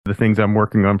the things I'm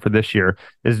working on for this year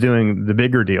is doing the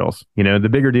bigger deals. The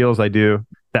bigger deals I do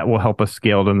that will help us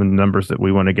scale to the numbers that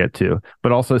we want to get to,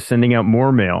 but also sending out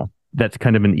more mail. That's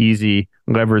kind of an easy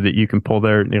lever that you can pull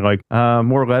there. You're like,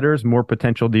 more letters, more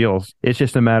potential deals. It's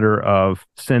just a matter of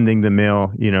sending the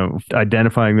mail,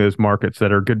 identifying those markets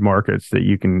that are good markets that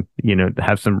you can,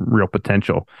 have some real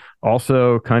potential.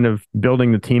 Also kind of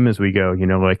building the team as we go,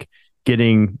 like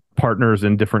getting partners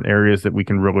in different areas that we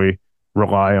can really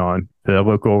rely on. The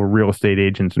local real estate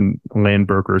agents and land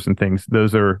brokers and things.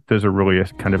 Those are really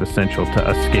kind of essential to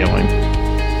us scaling.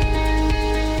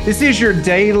 This is your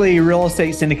daily real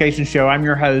estate syndication show. I'm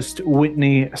your host,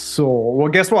 Whitney Sewell. Well,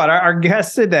 guess what? Our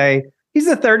guest today, he's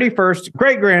the 31st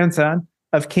great-grandson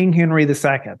of King Henry II.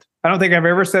 I don't think I've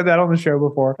ever said that on the show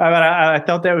before, but I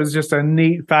thought that was just a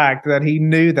neat fact that he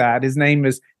knew that. His name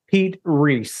is Pete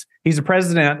Reese. He's the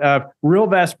president of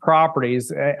RealVest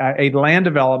Properties, a land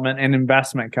development and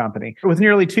investment company. With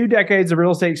nearly 2 decades of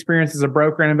real estate experience as a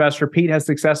broker and investor, Pete has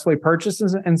successfully purchased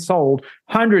and sold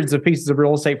hundreds of pieces of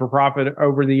real estate for profit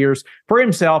over the years for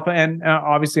himself and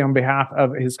obviously on behalf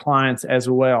of his clients as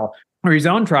well. He's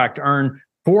on track to earn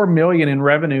 $4 million in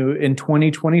revenue in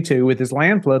 2022 with his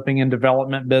land flipping and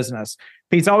development business.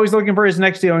 Pete's always looking for his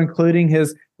next deal, including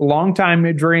his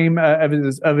longtime dream of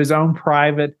his own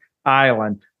private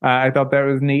island. I thought that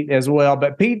was neat as well.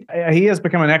 But Pete, he has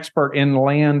become an expert in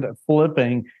land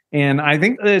flipping. And I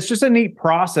think it's just a neat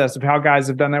process of how guys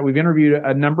have done that. We've interviewed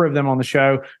a number of them on the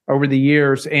show over the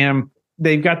years, and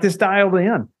they've got this dialed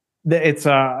in.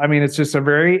 It's just a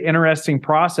very interesting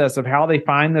process of how they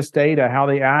find this data, how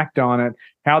they act on it,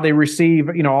 how they receive,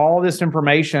 all this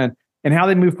information, and how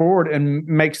they move forward and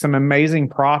make some amazing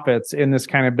profits in this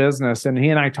kind of business. And he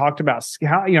and I talked about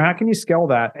how can you scale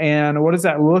that, and what does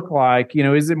that look like?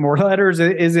 Is it more letters?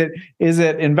 Is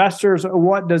it investors?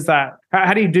 What does that?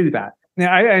 How do you do that?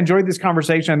 Now, I enjoyed this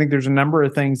conversation. I think there's a number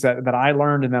of things that I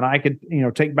learned and that I could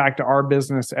take back to our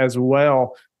business as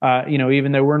well.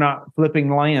 Even though we're not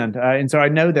flipping land, and so I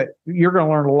know that you're going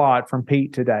to learn a lot from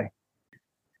Pete today.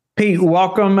 Pete,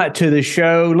 welcome to the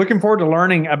show. Looking forward to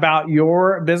learning about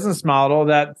your business model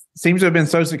that seems to have been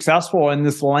so successful in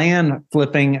this land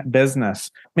flipping business.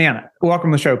 Man,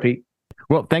 welcome to the show, Pete.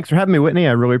 Well, thanks for having me, Whitney.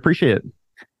 I really appreciate it.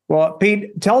 Well,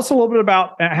 Pete, tell us a little bit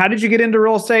about how did you get into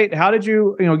real estate? How did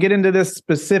you, get into this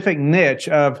specific niche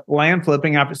of land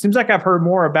flipping? It seems like I've heard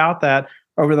more about that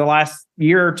over the last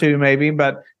year or two, maybe,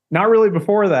 but not really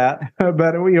before that.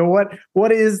 But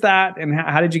what is that, and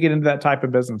how did you get into that type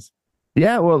of business?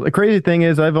 Yeah, well, the crazy thing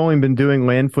is I've only been doing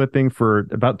land flipping for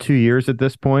about 2 years at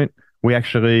this point. We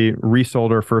actually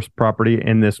resold our first property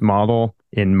in this model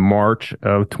in March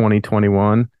of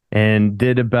 2021 and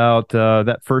did about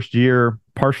that first year,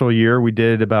 partial year, we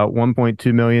did about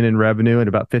 1.2 million in revenue and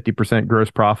about 50%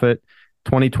 gross profit.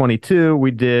 2022,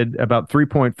 we did about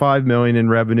 3.5 million in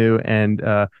revenue and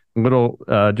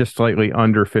just slightly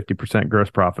under 50%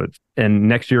 gross profits. And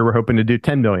next year, we're hoping to do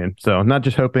 10 million. So not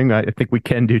just hoping, I think we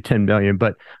can do 10 million.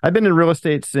 But I've been in real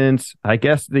estate since, I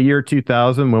guess, the year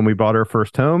 2000 when we bought our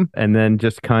first home, and then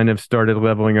just kind of started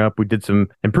leveling up. We did some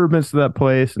improvements to that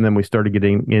place, and then we started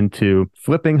getting into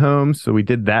flipping homes. So we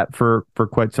did that for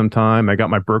quite some time. I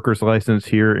got my broker's license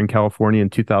here in California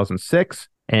in 2006.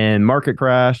 And market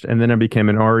crashed, and then I became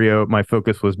an REO. My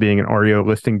focus was being an REO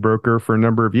listing broker for a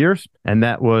number of years, and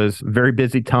that was a very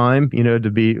busy time, to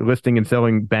be listing and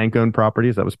selling bank-owned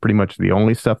properties. That was pretty much the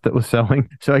only stuff that was selling.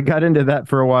 So I got into that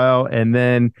for a while, and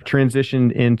then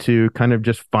transitioned into kind of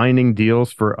just finding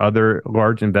deals for other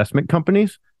large investment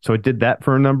companies. So I did that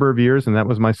for a number of years, and that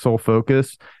was my sole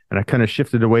focus. And I kind of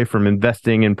shifted away from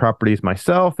investing in properties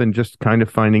myself and just kind of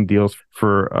finding deals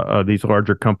for these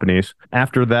larger companies.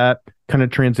 After that, kind of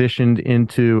transitioned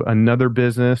into another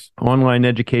business, online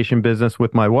education business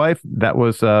with my wife. That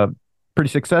was pretty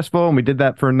successful, and we did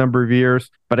that for a number of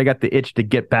years. But I got the itch to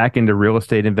get back into real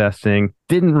estate investing.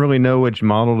 Didn't really know which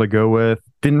model to go with.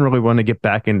 Didn't really want to get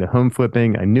back into home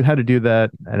flipping. I knew how to do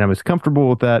that, and I was comfortable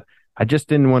with that. I just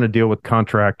didn't want to deal with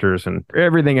contractors and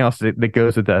everything else that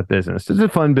goes with that business. It's a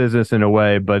fun business in a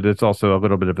way, but it's also a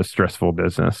little bit of a stressful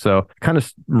business. So kind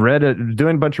of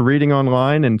doing a bunch of reading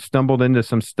online and stumbled into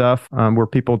some stuff where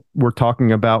people were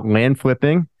talking about land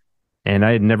flipping. And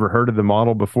I had never heard of the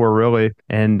model before, really.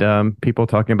 And people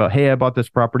talking about, hey, I bought this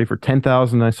property for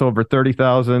 $10,000, I sold for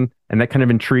 $30,000. And that kind of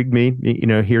intrigued me,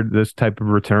 hear this type of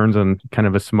returns on kind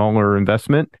of a smaller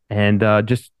investment. And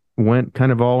just went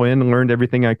kind of all in and learned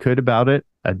everything I could about it.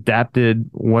 adapted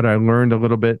what I learned a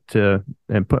little bit to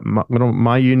and put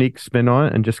my unique spin on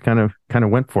it and just kind of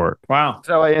went for it. Wow.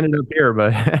 So I ended up here,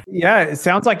 but yeah, it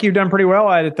sounds like you've done pretty well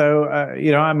at it though.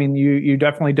 I mean, you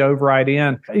definitely dove right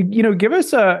in. Give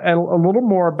us a little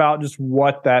more about just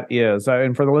what that is.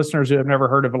 And for the listeners who have never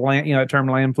heard of the term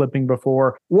land flipping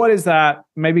before, what is that?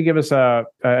 Maybe give us a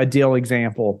deal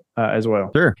example as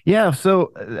well. Sure. Yeah.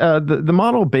 So the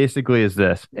model basically is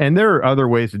this, and there are other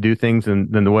ways to do things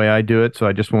than the way I do it. So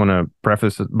I just want to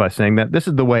preface it by saying that this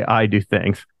is the way I do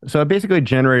things. So I basically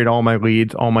generate all my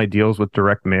leads, all my deals with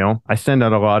direct mail. I send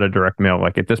out a lot of direct mail.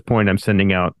 Like at this point, I'm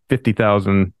sending out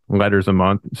 50,000 letters a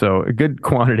month. So a good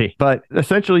quantity. But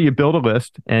essentially, you build a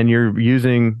list and you're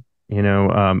using,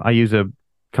 I use a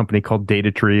company called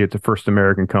DataTree. It's a first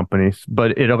American company,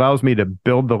 but it allows me to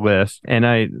build the list. And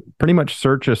I pretty much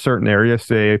search a certain area.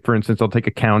 Say, for instance, I'll take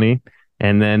a county.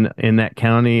 And then in that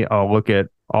county, I'll look at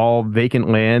all vacant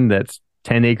land that's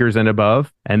 10 acres and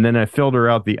above. And then I filter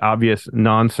out the obvious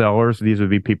non-sellers. These would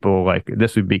be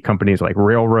this would be companies like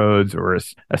railroads or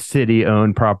a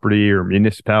city-owned property or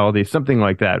municipality, something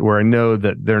like that, where I know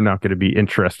that they're not going to be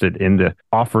interested in the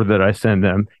offer that I send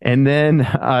them. And then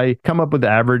I come up with the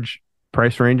average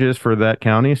price ranges for that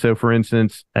county. So for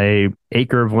instance, a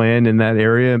acre of land in that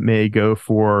area may go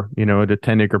for, at a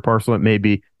 10-acre parcel, it may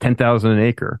be 10,000 an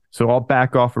acre. So I'll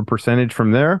back off a percentage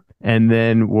from there, and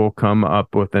then we'll come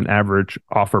up with an average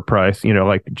offer price.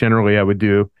 Like generally I would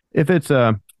do, if it's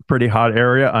a pretty hot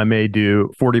area, I may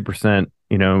do 40%,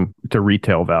 to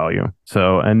retail value.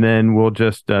 So, and then we'll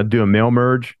just do a mail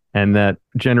merge, and that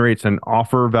generates an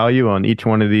offer value on each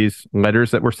one of these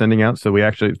letters that we're sending out. So we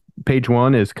actually, page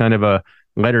one is kind of a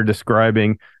letter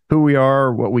describing who we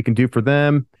are, what we can do for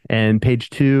them. And page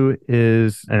two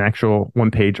is an actual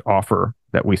one-page offer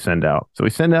that we send out. So we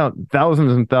send out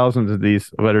thousands and thousands of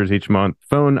these letters each month.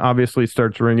 Phone obviously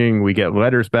starts ringing. We get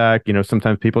letters back.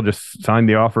 Sometimes people just sign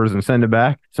the offers and send it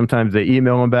back. Sometimes they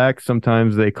email them back.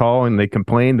 Sometimes they call and they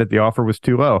complain that the offer was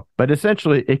too low. But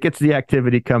essentially, it gets the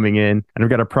activity coming in, and we've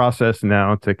got a process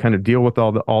now to kind of deal with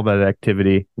all that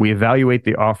activity. We evaluate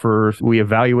the offers. We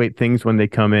evaluate things when they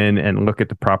come in and look at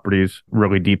the properties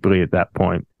really deeply at that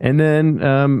point. And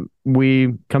then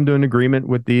we come to an agreement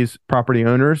with these property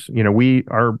owners.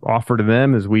 Our offer to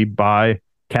them is we buy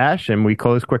cash and we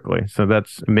close quickly. So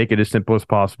that's make it as simple as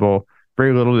possible.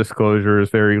 Very little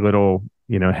disclosures, very little,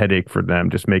 headache for them.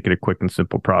 Just make it a quick and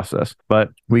simple process.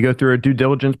 But we go through a due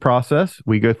diligence process.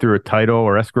 We go through a title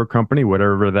or escrow company,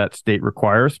 whatever that state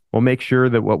requires. We'll make sure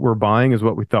that what we're buying is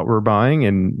what we thought we were buying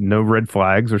and no red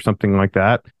flags or something like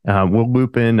that. We'll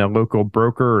loop in a local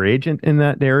broker or agent in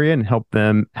that area and have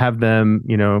them,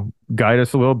 guide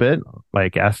us a little bit,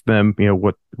 like ask them,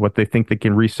 what they think they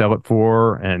can resell it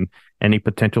for and any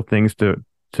potential things to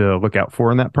look out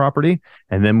for in that property.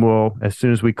 And then as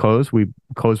soon as we close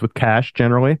with cash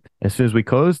generally. As soon as we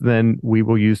close, then we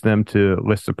will use them to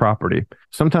list the property.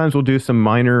 Sometimes we'll do some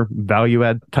minor value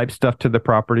add type stuff to the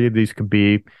property. These could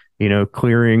be,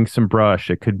 clearing some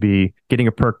brush. It could be getting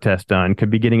a perk test done. It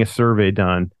could be getting a survey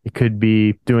done. It could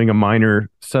be doing a minor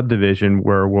subdivision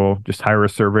where we'll just hire a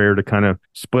surveyor to kind of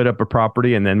split up a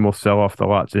property and then we'll sell off the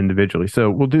lots individually. So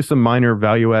we'll do some minor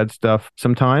value add stuff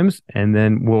sometimes, and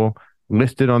then we'll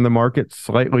list it on the market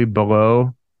slightly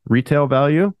below retail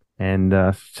value and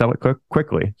sell it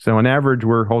quickly. So on average,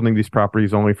 we're holding these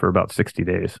properties only for about 60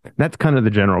 days. That's kind of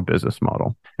the general business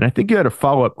model. And I think you had a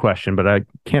follow-up question, but I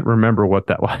can't remember what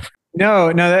that was.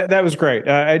 No, that was great.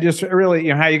 I just really,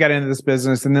 how you got into this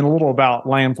business, and then a little about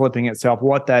land flipping itself,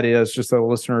 what that is, just so the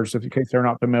listeners, in case they're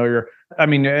not familiar. I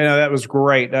mean, that was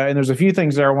great. And there's a few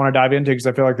things that I want to dive into because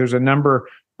I feel like there's a number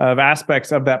of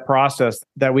aspects of that process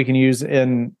that we can use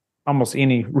in almost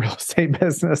any real estate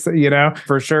business,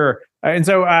 for sure. And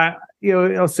so,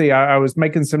 let's see, I was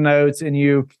making some notes, and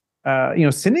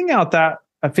sending out that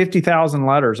 50,000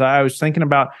 letters. I was thinking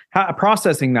about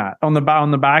processing that on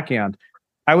the back end.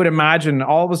 I would imagine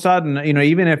all of a sudden,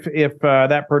 even if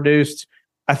that produced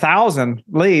 1,000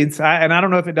 leads, and I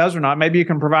don't know if it does or not. Maybe you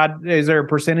can provide. Is there a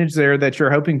percentage there that you're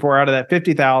hoping for out of that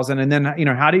 50,000? And then,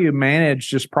 how do you manage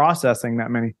just processing that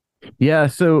many? Yeah,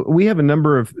 so we have a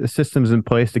number of systems in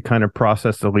place to kind of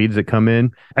process the leads that come in.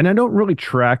 And I don't really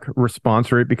track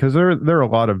response rate because there are a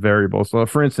lot of variables. So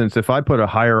for instance, if I put a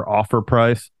higher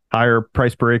price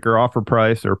per acre offer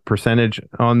price or percentage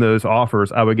on those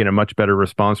offers, I would get a much better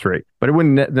response rate. But I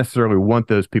wouldn't necessarily want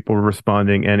those people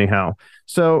responding anyhow.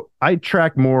 So I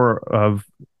track more of,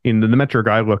 the metric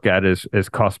I look at is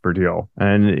cost per deal.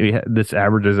 And this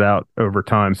averages out over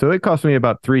time. So it cost me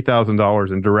about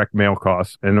 $3,000 in direct mail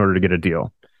costs in order to get a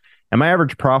deal. And my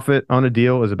average profit on a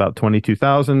deal is about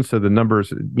 22,000. So the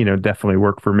numbers, definitely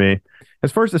work for me.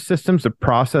 As far as the systems to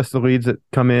process the leads that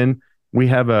come in, we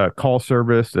have a call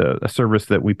service, a service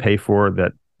that we pay for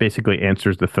that basically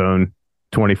answers the phone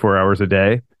 24 hours a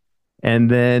day. And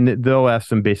then they'll ask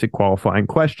some basic qualifying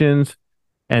questions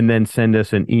and then send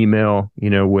us an email,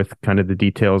 with kind of the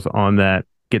details on that.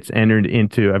 Gets entered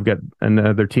into, I've got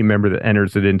another team member that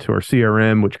enters it into our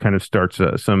CRM, which kind of starts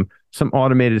some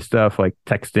automated stuff like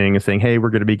texting and saying, hey,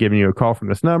 we're going to be giving you a call from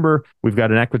this number. We've got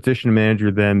an acquisition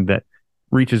manager then that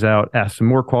reaches out, asks some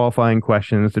more qualifying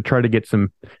questions to try to get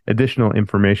some additional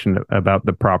information about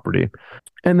the property.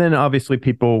 And then obviously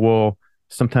people will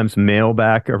sometimes mail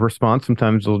back a response.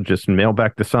 Sometimes they'll just mail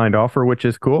back the signed offer, which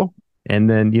is cool. And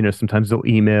then, sometimes they'll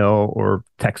email or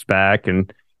text back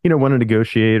and, want to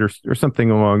negotiate or something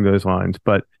along those lines.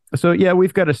 But so, yeah,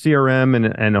 we've got a CRM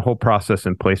and a whole process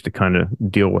in place to kind of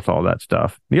deal with all that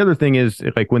stuff. The other thing is,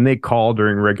 like, when they call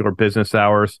during regular business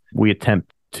hours, we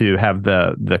attempt to have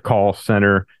the call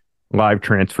center live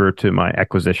transfer to my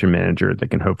acquisition manager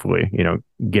that can hopefully,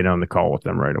 get on the call with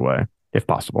them right away, if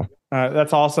possible.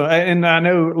 That's awesome. And I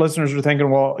know listeners are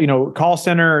thinking, well, call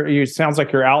center, it sounds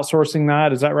like you're outsourcing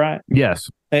that. Is that right? Yes.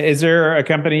 Is there a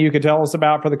company you could tell us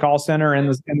about for the call center and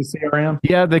the CRM?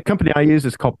 Yeah, the company I use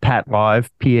is called PatLive,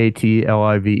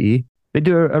 PATLIVE. They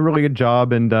do a really good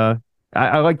job, and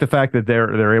I like the fact that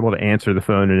they're able to answer the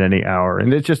phone at any hour,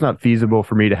 and it's just not feasible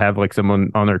for me to have like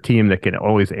someone on their team that can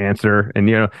always answer, and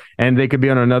and they could be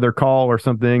on another call or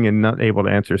something and not able to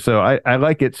answer. So I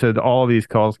like it so that all of these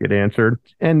calls get answered,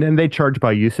 and they charge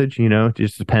by usage. It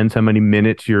just depends how many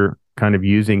minutes you're kind of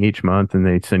using each month, and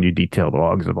they send you detailed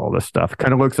logs of all this stuff.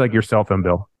 Kind of looks like your cell phone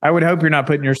bill. I would hope you're not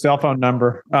putting your cell phone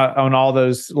number on all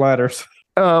those letters.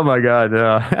 Oh my God.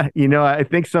 I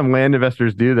think some land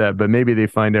investors do that, but maybe they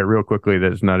find out real quickly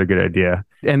that it's not a good idea.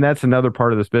 And that's another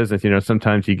part of this business.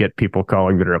 Sometimes you get people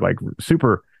calling that are like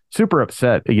super, super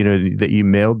upset, that you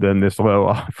mailed them this low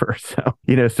offer.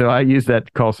 So I use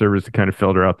that call service to kind of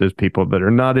filter out those people that are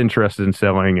not interested in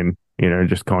selling and,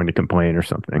 just calling to complain or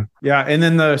something. Yeah. And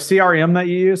then the CRM that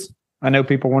you use, I know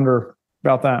people wonder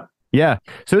about that. Yeah.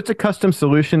 So it's a custom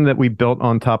solution that we built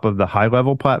on top of the High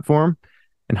Level platform.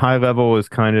 And High Level is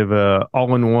kind of a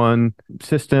all-in-one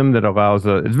system that allows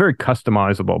it's very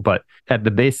customizable, but at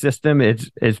the base system, it's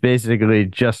basically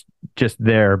just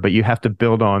there, but you have to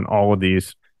build on all of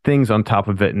these things on top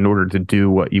of it in order to do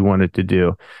what you want it to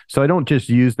do. So I don't just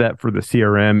use that for the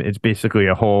CRM. It's basically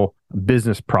a whole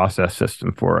business process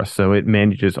system for us. So it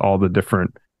manages all the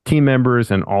different team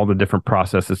members and all the different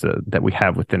processes that we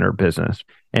have within our business.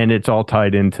 And it's all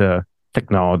tied into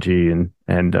technology and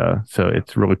so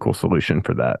it's a really cool solution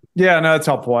for that. Yeah, no, it's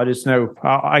helpful. I just know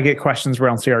I get questions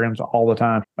around CRMs all the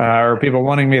time, or people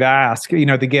wanting me to ask,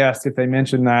 the guest if they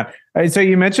mention that. So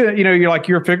you mentioned,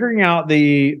 you're figuring out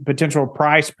the potential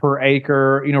price per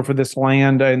acre, for this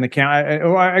land in the county.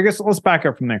 I guess let's back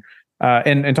up from there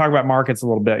and talk about markets a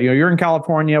little bit. You're in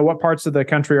California. What parts of the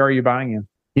country are you buying in?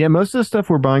 Yeah, most of the stuff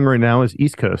we're buying right now is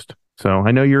East Coast. So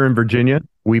I know you're in Virginia.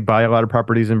 We buy a lot of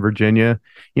properties in Virginia,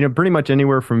 pretty much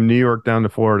anywhere from New York down to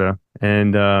Florida.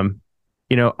 And,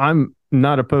 I'm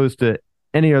not opposed to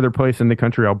any other place in the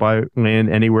country. I'll buy land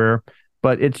anywhere,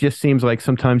 but it just seems like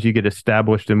sometimes you get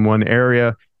established in one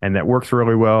area and that works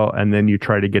really well. And then you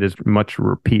try to get as much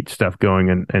repeat stuff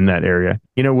going in that area.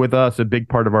 With us, a big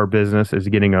part of our business is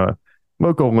getting a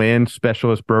local land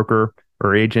specialist broker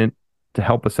or agent to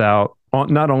help us out,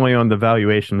 not only on the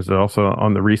valuations, but also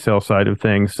on the resale side of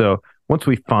things. So once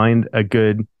we find a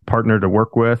good partner to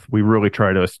work with, we really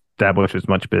try to establish as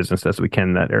much business as we can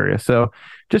in that area. So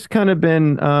just kind of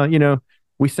been,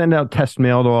 we send out test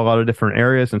mail to a lot of different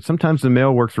areas, and sometimes the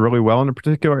mail works really well in a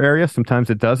particular area. Sometimes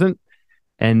it doesn't.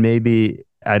 And maybe,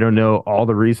 I don't know all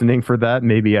the reasoning for that.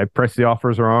 Maybe I priced the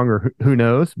offers wrong, or who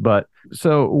knows. But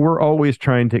so we're always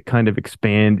trying to kind of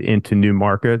expand into new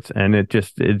markets, and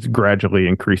it's gradually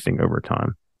increasing over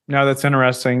time. No, that's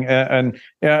interesting. And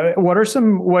what are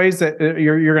some ways that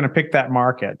you're going to pick that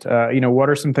market? What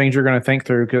are some things you're going to think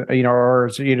through? Or are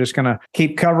you just going to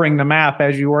keep covering the map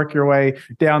as you work your way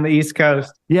down the East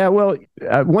Coast? Yeah, well,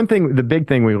 the big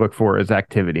thing we look for is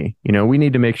activity. We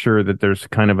need to make sure that there's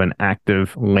kind of an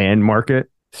active land market.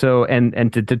 So,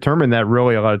 and to determine that,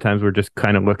 really, a lot of times we're just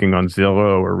kind of looking on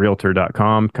Zillow or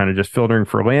Realtor.com, kind of just filtering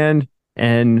for land.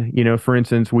 And, for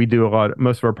instance, we do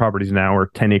most of our properties now are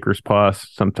 10 acres plus.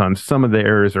 Sometimes some of the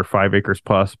areas are 5 acres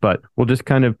plus, but we'll just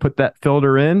kind of put that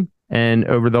filter in. And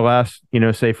over the last,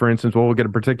 say, for instance, we'll get a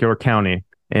particular county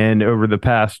And over the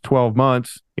past 12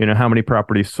 months, how many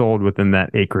properties sold within that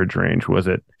acreage range? Was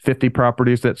it 50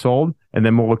 properties that sold? And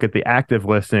then we'll look at the active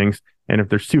listings. And if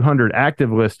there's 200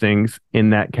 active listings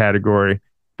in that category,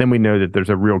 then we know that there's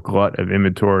a real glut of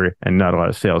inventory and not a lot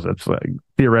of sales. That's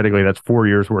theoretically, that's 4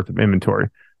 years worth of inventory.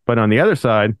 But on the other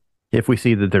side, if we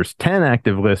see that there's 10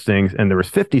 active listings and there was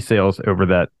 50 sales over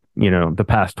that, the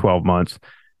past 12 months,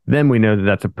 then we know that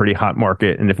that's a pretty hot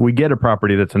market. And if we get a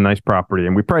property that's a nice property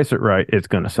and we price it right, it's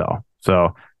going to sell.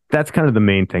 So that's kind of the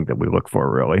main thing that we look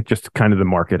for, really, just kind of the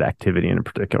market activity in a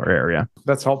particular area.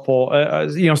 That's helpful.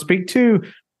 Speak to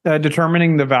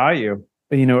determining the value,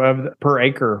 of per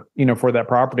acre, for that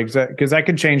property, because that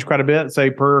could change quite a bit,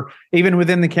 say even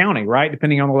within the county, right?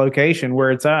 Depending on the location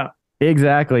where it's at.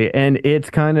 Exactly. And it's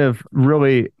kind of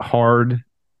really hard.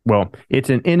 Well,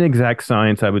 it's an inexact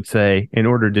science, I would say, in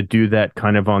order to do that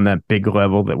kind of on that big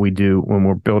level that we do when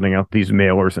we're building out these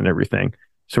mailers and everything.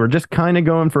 So we're just kind of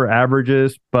going for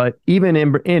averages, but even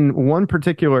in one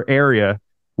particular area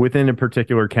within a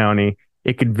particular county,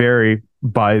 it could vary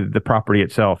by the property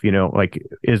itself. Like,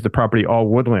 is the property all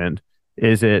woodland?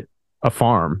 Is it a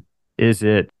farm? Is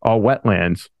it all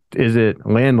wetlands? Is it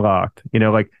landlocked?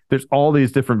 Like, there's all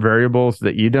these different variables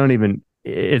that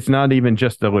it's not even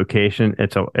just the location.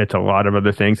 It's a lot of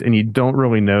other things. And you don't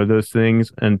really know those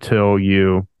things until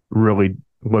you really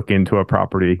look into a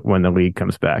property when the lead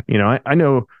comes back. I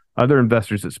know other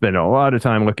investors that spend a lot of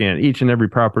time looking at each and every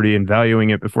property and valuing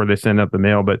it before they send out the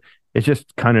mail, but it's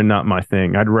just kind of not my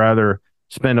thing. I'd rather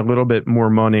spend a little bit more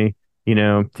money,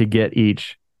 to get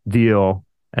each deal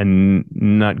and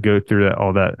not go through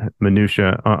all that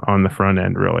minutia on the front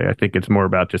end. Really, I think it's more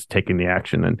about just taking the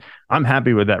action, and I'm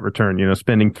happy with that return.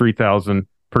 Spending $3,000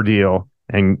 per deal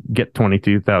and get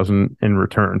 $22,000 in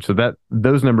return. So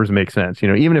those numbers make sense.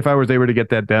 Even if I was able to get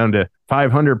that down to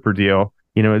 $500 per deal,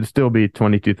 it'd still be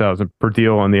 $22,000 per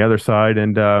deal on the other side,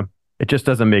 and it just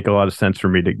doesn't make a lot of sense for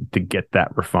me to get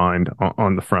that refined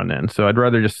on the front end. So I'd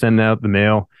rather just send out the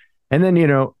mail, and then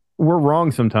we're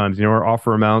wrong sometimes. Our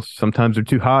offer amounts, sometimes they're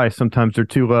too high, sometimes they're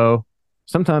too low,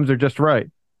 sometimes they're just right.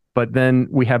 But then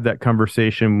we have that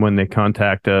conversation when they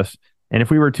contact us. And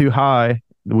if we were too high,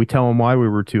 we tell them why we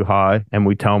were too high, and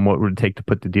we tell them what it would take to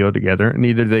put the deal together. And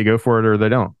either they go for it or they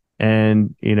don't.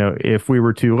 And, if we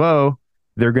were too low,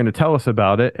 they're going to tell us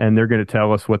about it, and they're going to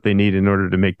tell us what they need in order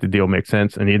to make the deal make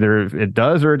sense. And either it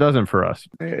does or it doesn't for us.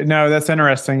 No, that's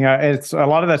interesting. It's a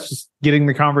lot of that's just getting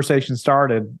the conversation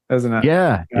started, isn't it?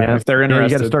 Yeah. If they're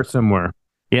interested. You got to start somewhere.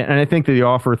 Yeah. And I think that the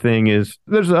offer thing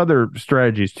there's other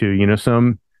strategies too.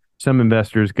 Some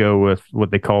investors go with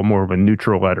what they call more of a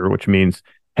neutral letter, which means,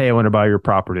 hey, I want to buy your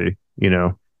property,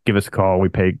 give us a call. We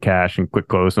pay cash and quick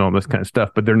close and all this kind of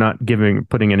stuff, but they're not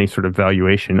putting any sort of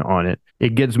valuation on it.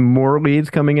 It gets more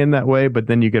leads coming in that way, but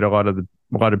then you get a lot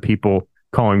of people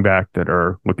calling back that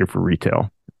are looking for retail.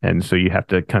 And so you have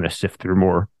to kind of sift through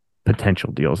more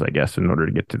potential deals, I guess, in order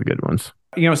to get to the good ones.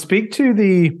 Speak to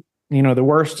the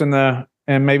worst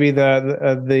and maybe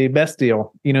the best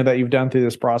deal, that you've done through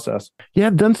this process. Yeah,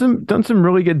 I've done some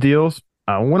really good deals.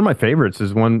 One of my favorites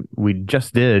is one we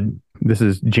just did. This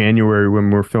is January when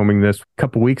we're filming this. A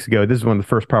couple weeks ago, this is one of the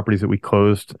first properties that we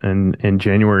closed in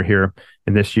January here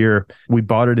in this year. We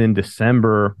bought it in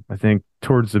December, I think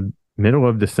towards the middle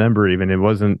of December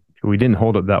even. We didn't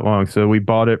hold it that long. So we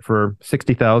bought it for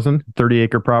 $60,000,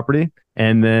 30-acre property.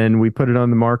 And then we put it on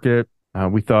the market.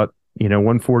 We thought,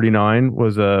 $149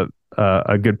 was a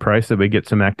good price that we get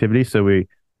some activity. So we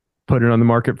put it on the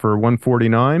market for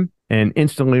 $149. And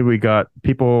instantly we got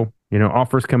people,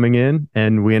 offers coming in,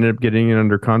 and we ended up getting it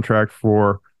under contract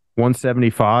for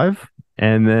 $175.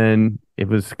 And then it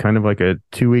was kind of like a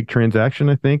 2-week transaction,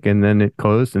 I think. And then it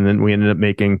closed, and then we ended up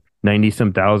making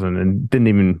 90-some thousand and didn't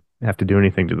even have to do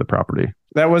anything to the property.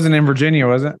 That wasn't in Virginia,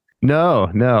 was it?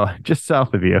 No, just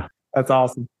south of you. That's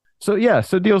awesome. So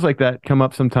so deals like that come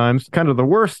up sometimes. Kind of the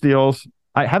worst deals.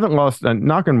 I haven't lost,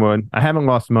 knock on wood, I haven't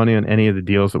lost money on any of the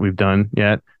deals that we've done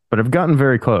yet. But I've gotten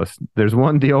very close. There's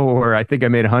one deal where I think I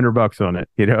made $100 on it,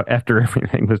 after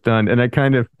everything was done. And I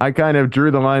kind of drew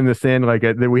the line in the sand,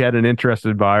 that we had an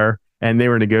interested buyer, and they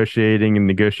were negotiating.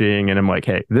 And I'm like,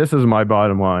 hey, this is my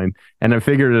bottom line. And I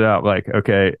figured it out,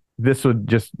 okay, this would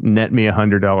just net me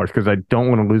 $100 because I don't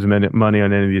want to lose money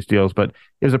on any of these deals. But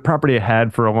it was a property I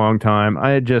had for a long time.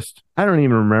 I don't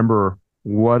even remember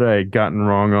what I had gotten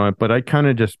wrong on it, but I kind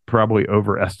of just probably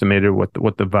overestimated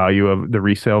what the value of the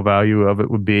resale value of it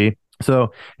would be.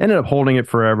 So ended up holding it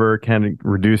forever, kind of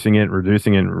reducing it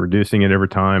every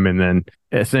time. And then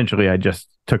essentially I just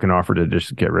took an offer to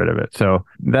just get rid of it. So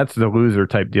that's the loser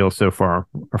type deal so far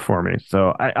for me.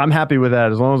 So I'm happy with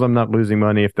that as long as I'm not losing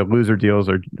money. If the loser deals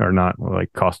are not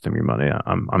like costing me money,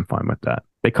 I'm fine with that.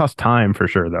 They cost time for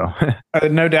sure though.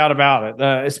 No doubt about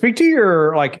it. Speak to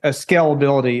your like a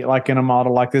scalability, like in a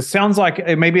model like this. Sounds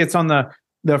like maybe it's on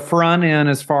the front end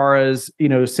as far as,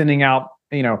 sending out,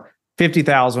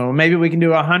 50,000, or maybe we can do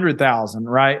 100,000,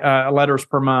 right? Letters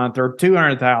per month, or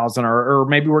 200,000, or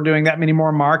maybe we're doing that many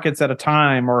more markets at a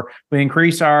time, or we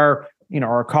increase our,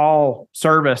 our call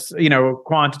service,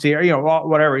 quantity, or,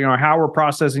 whatever, how we're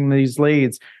processing these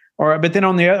leads. But then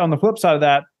on the flip side of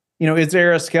that, is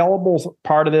there a scalable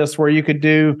part of this where you could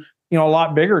do, a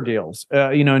lot bigger deals,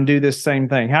 and do this same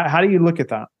thing? How do you look at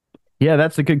that? Yeah,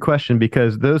 that's a good question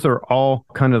because those are all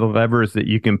kind of the levers that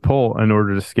you can pull in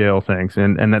order to scale things.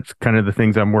 And that's kind of the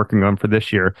things I'm working on for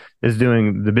this year is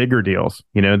doing the bigger deals.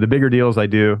 The bigger deals I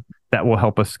do that will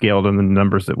help us scale to the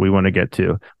numbers that we want to get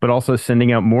to, but also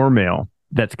sending out more mail.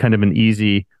 That's kind of an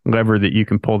easy lever that you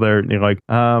can pull there. You're like,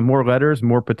 more letters,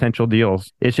 more potential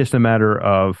deals. It's just a matter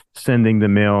of sending the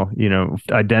mail,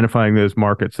 identifying those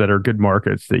markets that are good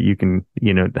markets that you can,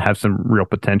 have some real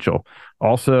potential.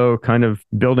 Also kind of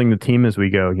building the team as we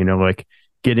go, like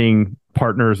getting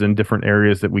partners in different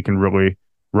areas that we can really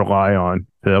rely on,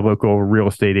 the local real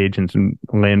estate agents and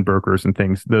land brokers and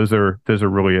things. Those are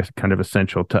really kind of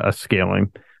essential to us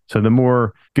scaling. So the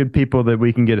more good people that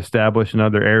we can get established in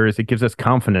other areas, it gives us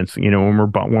confidence,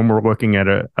 when we're looking at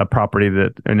a property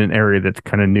that in an area that's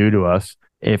kind of new to us,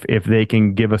 if they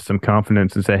can give us some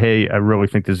confidence and say, hey, I really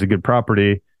think this is a good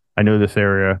property. I know this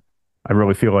area. I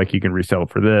really feel like you can resell it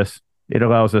for this. It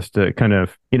allows us to kind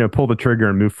of, pull the trigger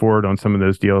and move forward on some of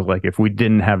those deals. Like if we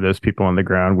didn't have those people on the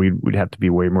ground, we'd have to be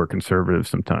way more conservative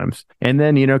sometimes. And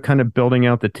then, kind of building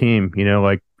out the team,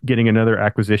 like getting another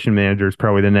acquisition manager is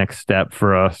probably the next step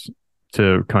for us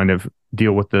to kind of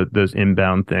deal with those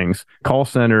inbound things. Call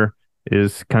center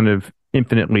is kind of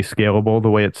infinitely scalable the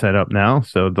way it's set up now.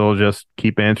 So they'll just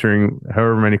keep answering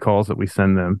however many calls that we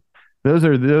send them. Those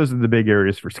are the big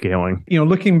areas for scaling.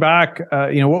 Looking back,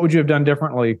 what would you have done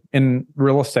differently in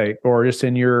real estate or just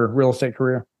in your real estate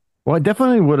career? Well, I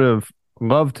definitely would have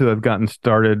loved to have gotten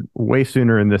started way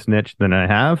sooner in this niche than I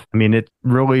have. I mean, it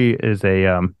really is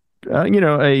a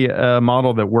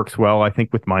model that works well, I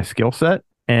think, with my skill set.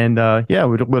 And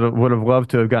would have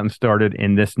loved to have gotten started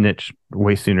in this niche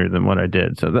way sooner than what I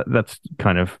did. So that's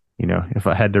kind of, if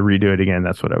I had to redo it again,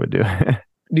 that's what I would do.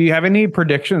 Do you have any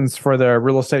predictions for the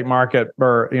real estate market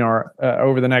or,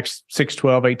 over the next 6,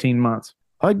 12, 18 months?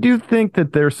 I do think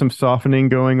that there's some softening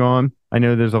going on. I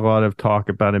know there's a lot of talk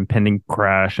about impending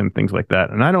crash and things like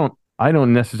that. And I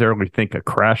don't necessarily think a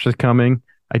crash is coming.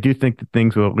 I do think that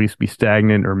things will at least be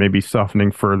stagnant or maybe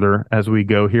softening further as we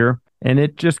go here. And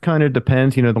it just kind of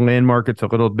depends. The land market's a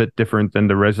little bit different than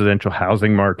the residential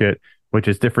housing market, which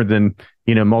is different than,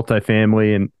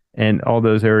 multifamily and all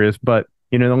those areas. But,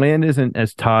 the land isn't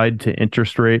as tied to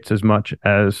interest rates as much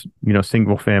as,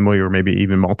 single family or maybe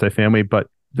even multifamily. But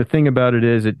the thing about it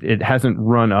is it hasn't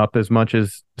run up as much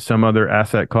as some other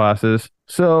asset classes.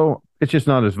 So it's just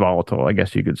not as volatile, I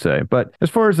guess you could say. But as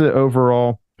far as the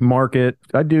overall market,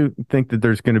 I do think that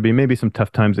there's going to be maybe some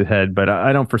tough times ahead, but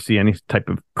I don't foresee any type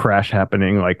of crash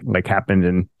happening like happened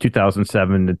in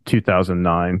 2007 to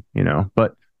 2009,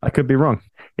 but I could be wrong.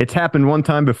 It's happened one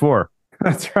time before.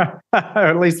 That's right.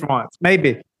 At least once,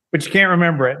 maybe, but you can't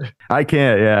remember it. I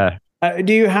can't. Yeah.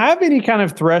 Do you have any kind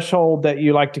of threshold that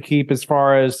you like to keep as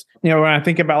far as, when I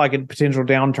think about like a potential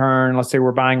downturn, let's say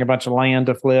we're buying a bunch of land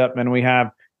to flip and we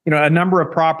have, a number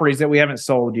of properties that we haven't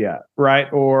sold yet,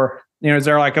 right? Or, is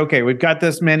there like, okay, we've got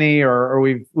this many or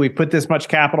we've put this much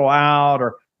capital out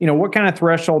or, what kind of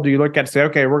threshold do you look at to say,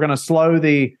 okay, we're going to slow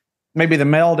maybe the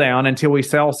mail down until we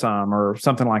sell some or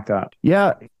something like that?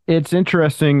 Yeah. It's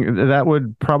interesting. That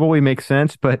would probably make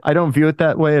sense, but I don't view it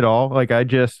that way at all. Like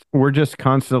we're just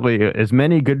constantly, as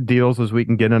many good deals as we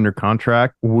can get under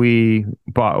contract, we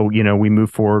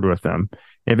move forward with them.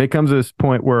 If it comes to this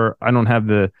point where I don't have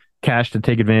the cash to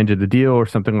take advantage of the deal or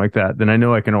something like that, then I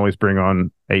know I can always bring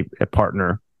on a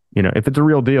partner. If it's a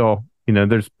real deal,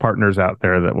 there's partners out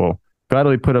there that will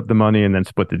gladly put up the money and then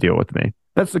split the deal with me.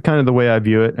 That's the kind of the way I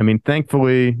view it. I mean,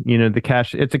 thankfully,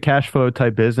 it's a cash flow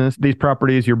type business. These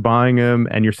properties, you're buying them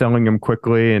and you're selling them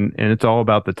quickly and it's all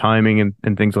about the timing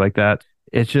and things like that.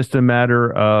 It's just a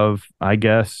matter of, I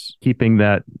guess, keeping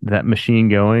that machine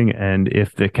going. And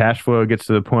if the cash flow gets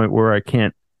to the point where I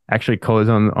can't actually close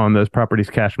on those properties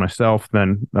cash myself,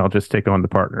 then I'll just take on the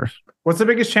partners. What's the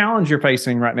biggest challenge you're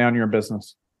facing right now in your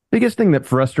business? Biggest thing that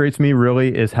frustrates me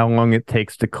really is how long it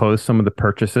takes to close some of the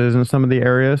purchases in some of the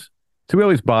areas. So we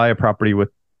always buy a property with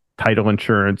title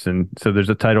insurance, and so there's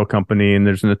a title company and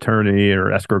there's an attorney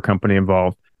or escrow company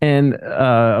involved. And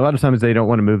a lot of times they don't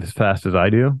want to move as fast as I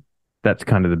do. That's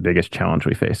kind of the biggest challenge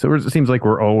we face. So it seems like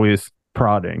we're always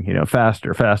prodding,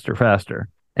 faster, faster, faster.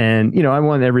 And I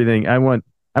want everything. I want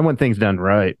things done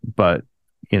right, but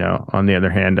on the other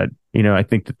hand, I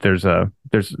think that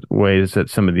there's ways that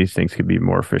some of these things could be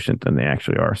more efficient than they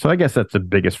actually are. So I guess that's the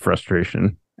biggest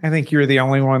frustration. I think you're the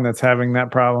only one that's having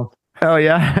that problem. Oh,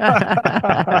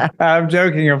 yeah. I'm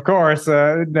joking, of course.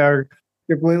 No,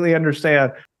 completely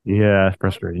understand. Yeah, it's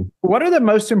frustrating. What are the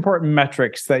most important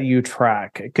metrics that you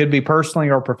track? It could be personally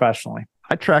or professionally.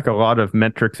 I track a lot of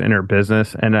metrics in our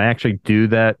business, and I actually do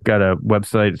that. Got a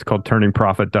website. It's called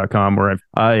turningprofit.com, where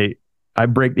I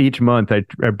break each month. I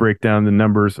break down the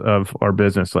numbers of our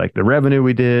business, like the revenue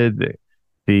we did,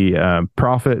 the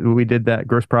profit we did, that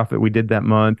gross profit we did that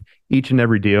month, each and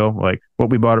every deal, like what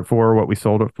we bought it for, what we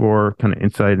sold it for, kind of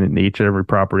insight into each and every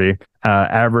property,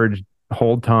 average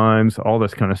hold times, all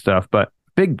this kind of stuff. But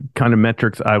big kind of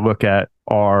metrics I look at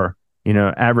are,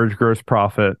 average gross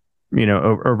profit,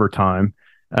 over time.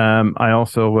 I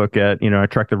also look at, I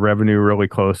track the revenue really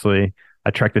closely.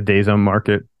 I track the days on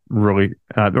market really,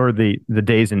 or the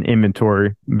days in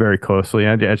inventory very closely.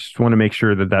 I just want to make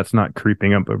sure that that's not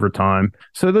creeping up over time.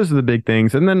 So those are the big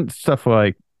things. And then stuff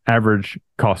like average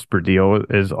cost per deal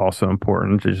is also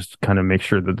important to just kind of make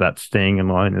sure that that's staying in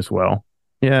line as well.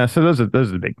 Yeah. So those are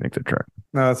the big things to track.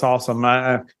 No, that's awesome.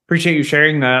 I appreciate you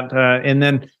sharing that. And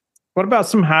then what about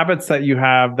some habits that you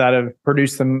have that have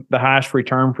produced the highest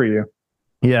return for you?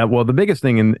 Yeah, well, the biggest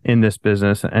thing in this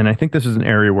business, and I think this is an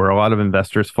area where a lot of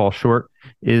investors fall short,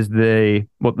 is the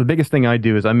biggest thing I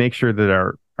do is I make sure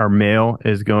that our mail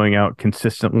is going out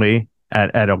consistently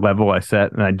at a level I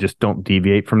set, and I just don't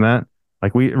deviate from that.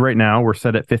 Like right now, we're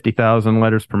set at 50,000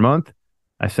 letters per month.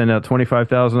 I send out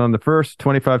 25,000 on the first,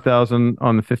 25,000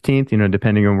 on the 15th,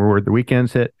 depending on where the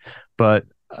weekends hit. But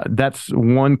that's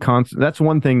one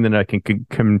thing that I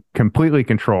can completely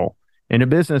control. In a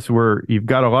business where you've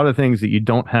got a lot of things that you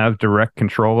don't have direct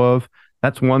control of,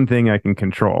 that's one thing I can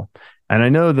control. And I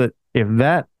know that if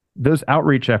those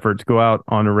outreach efforts go out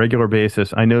on a regular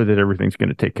basis, I know that everything's going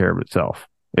to take care of itself.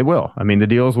 It will. I mean, the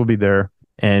deals will be there,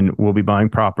 and we'll be buying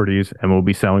properties and we'll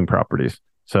be selling properties.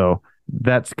 So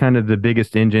that's kind of the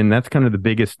biggest engine. That's kind of the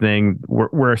biggest thing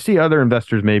where I see other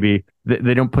investors, maybe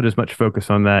they don't put as much focus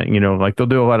on that. Like they'll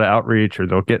do a lot of outreach, or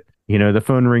they'll get, the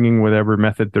phone ringing, whatever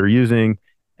method they're using.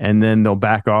 And then they'll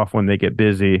back off when they get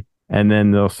busy. And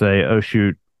then they'll say, oh,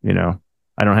 shoot, I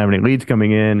don't have any leads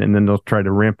coming in. And then they'll try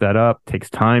to ramp that up. Takes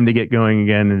time to get going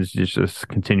again. And it's just this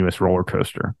continuous roller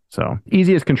coaster. So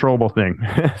easiest controllable thing.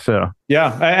 So,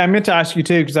 yeah, I meant to ask you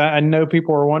too, because I know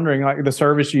people are wondering like the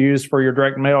service you use for your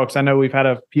direct mail, because I know we've had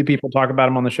a few people talk about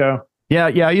them on the show. Yeah.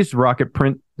 I use Rocket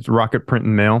Print. It's Rocket Print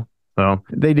and Mail. So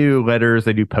they do letters,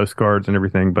 they do postcards and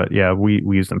everything. But yeah, we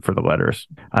use them for the letters.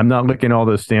 I'm not licking all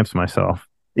those stamps myself.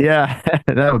 Yeah,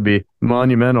 that would be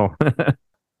monumental.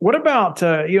 What about,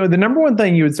 the number one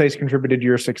thing you would say has contributed to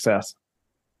your success?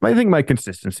 I think my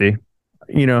consistency.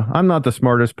 I'm not the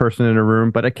smartest person in a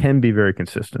room, but I can be very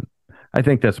consistent. I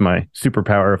think that's my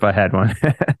superpower if I had one.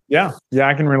 Yeah,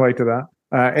 I can relate to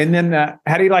that. And then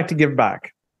how do you like to give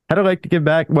back? How do I like to give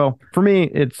back? Well, for me,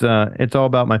 it's all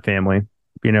about my family.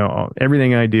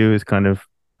 Everything I do is kind of,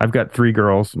 I've got 3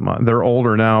 girls. They're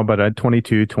older now, but I had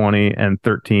 22, 20, and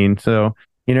 13. So,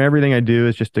 everything I do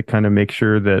is just to kind of make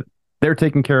sure that they're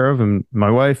taken care of, and my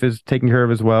wife is taken care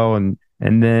of as well. And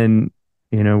then,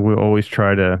 we'll always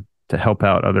try to help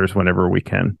out others whenever we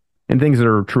can, and things that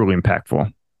are truly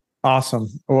impactful. Awesome.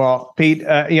 Well, Pete,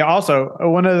 also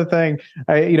one other thing,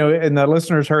 and the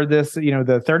listeners heard this,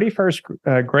 the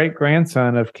 31st great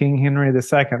grandson of King Henry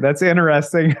II. That's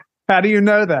interesting. How do you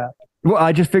know that? Well,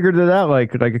 I just figured it out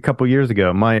like a couple years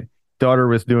ago. My daughter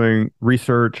was doing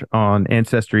research on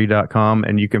ancestry.com,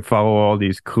 and you can follow all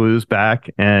these clues back.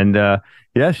 And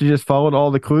she just followed all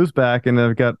the clues back, and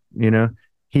I've got,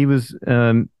 he was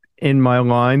in my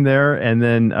line there, and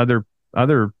then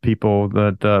other people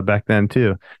that back then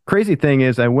too. Crazy thing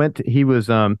is, he was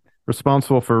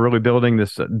responsible for really building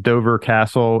this Dover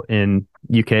Castle in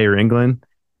UK or England.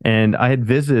 And I had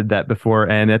visited that before,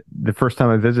 and the first time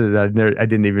I visited, I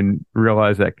didn't even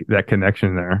realize that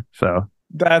connection there. So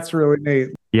that's really neat.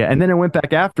 Yeah, and then I went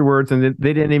back afterwards, and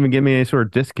they didn't even give me any sort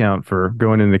of discount for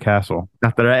going in the castle.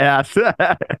 Not that I asked.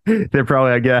 They're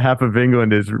probably, I get half of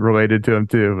England is related to them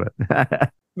too.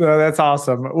 But Well, that's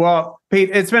awesome. Well, Pete,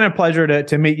 it's been a pleasure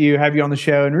to meet you, have you on the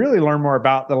show, and really learn more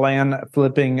about the land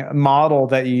flipping model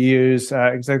that you use.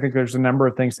 Because I think there's a number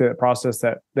of things to that process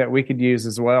that we could use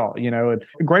as well. And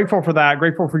grateful for that.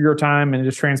 Grateful for your time and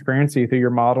just transparency through your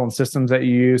model and systems that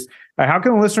you use. How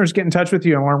can the listeners get in touch with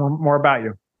you and learn more about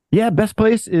you? Yeah, best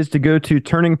place is to go to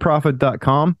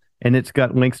turningprofit.com, and it's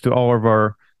got links to all of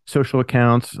our social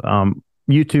accounts,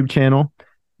 YouTube channel.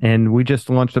 And we just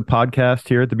launched a podcast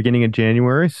here at the beginning of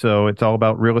January. So it's all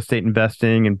about real estate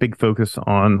investing and big focus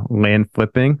on land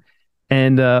flipping.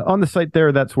 And on the site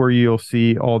there, that's where you'll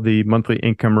see all the monthly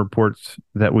income reports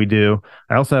that we do.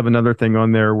 I also have another thing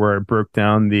on there where I broke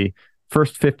down the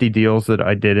first 50 deals that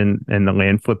I did in the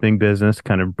land flipping business,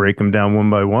 kind of break them down one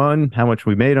by one, how much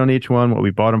we made on each one, what we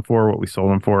bought them for, what we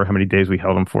sold them for, how many days we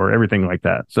held them for, everything like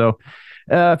that. So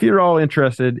if you're all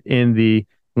interested in the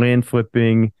land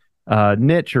flipping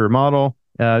niche or model,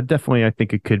 definitely I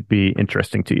think it could be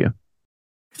interesting to you.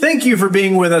 Thank you for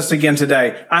being with us again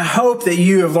today. I hope that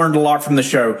you have learned a lot from the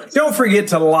show. Don't forget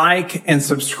to like and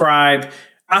subscribe.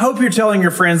 I hope you're telling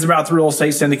your friends about the Real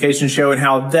Estate Syndication Show and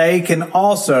how they can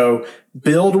also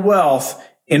build wealth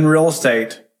in real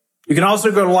estate. You can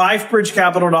also go to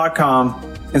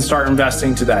lifebridgecapital.com and start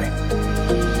investing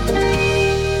today.